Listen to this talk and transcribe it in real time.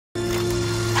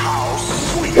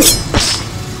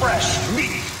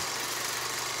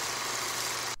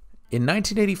In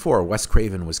 1984, Wes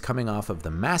Craven was coming off of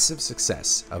the massive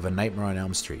success of A Nightmare on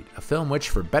Elm Street, a film which,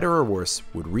 for better or worse,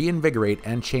 would reinvigorate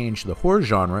and change the horror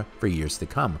genre for years to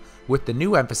come, with the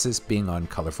new emphasis being on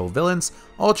colorful villains,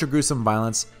 ultra-gruesome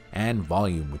violence, and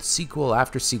volume, with sequel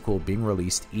after sequel being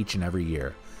released each and every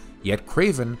year. Yet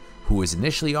Craven, who was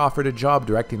initially offered a job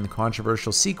directing the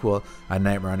controversial sequel, A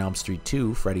Nightmare on Elm Street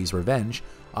 2: Freddy's Revenge,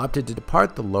 opted to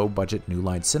depart the low-budget New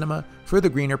Line Cinema for the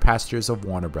greener pastures of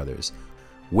Warner Brothers,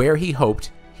 where he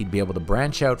hoped he'd be able to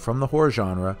branch out from the horror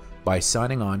genre by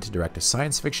signing on to direct a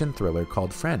science fiction thriller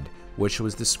called Friend, which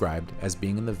was described as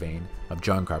being in the vein of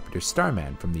John Carpenter's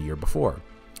Starman from the year before.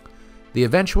 The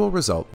eventual result